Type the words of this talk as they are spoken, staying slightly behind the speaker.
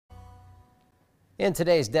In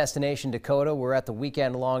today's Destination Dakota, we're at the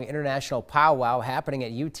weekend-long International Powwow happening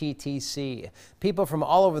at UTTC. People from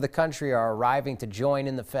all over the country are arriving to join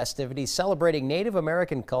in the festivities celebrating Native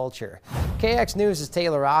American culture. KX News'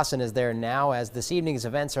 Taylor Austin is there now as this evening's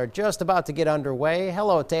events are just about to get underway.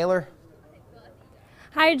 Hello, Taylor.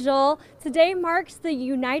 Hi, Joel. Today marks the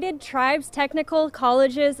United Tribes Technical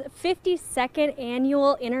College's 52nd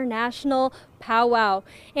Annual International Powwow.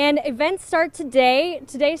 And events start today.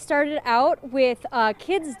 Today started out with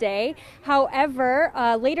Kids Day. However,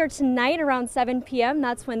 later tonight around 7 p.m.,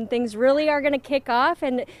 that's when things really are going to kick off.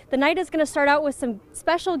 And the night is going to start out with some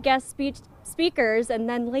special guest speakers, and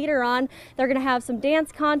then later on they're going to have some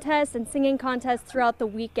dance contests and singing contests throughout the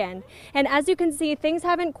weekend. And as you can see, things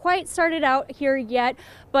haven't quite started out here yet,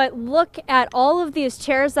 but look at all of these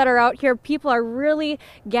chairs that are out here. People are really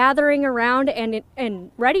gathering around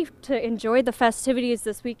and ready to enjoy the festivities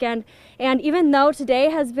this weekend. And even though today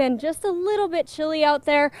has been just a little bit chilly out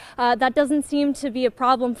there, that doesn't seem to be a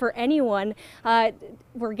problem for anyone.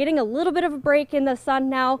 We're getting a little bit of a break in the sun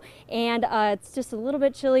now, and it's just a little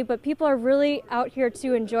bit chilly, but people are really out here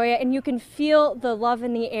to enjoy it, and you can feel the love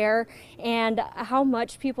in the air and how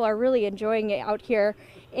much people are really enjoying it out here.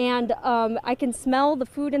 And I can smell the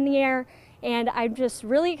food in the air, and I'm just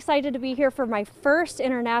really excited to be here for my first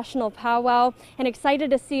international powwow and excited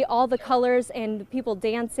to see all the colors and the people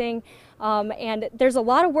dancing. And there's a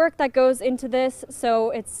lot of work that goes into this, so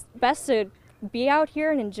it's best to be out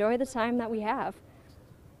here and enjoy the time that we have.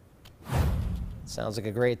 Sounds like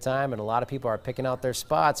a great time, and a lot of people are picking out their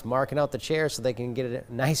spots, marking out the chairs so they can get a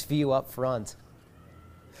nice view up front.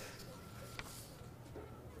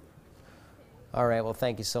 All right, well,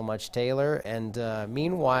 thank you so much, Taylor. And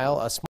meanwhile, a small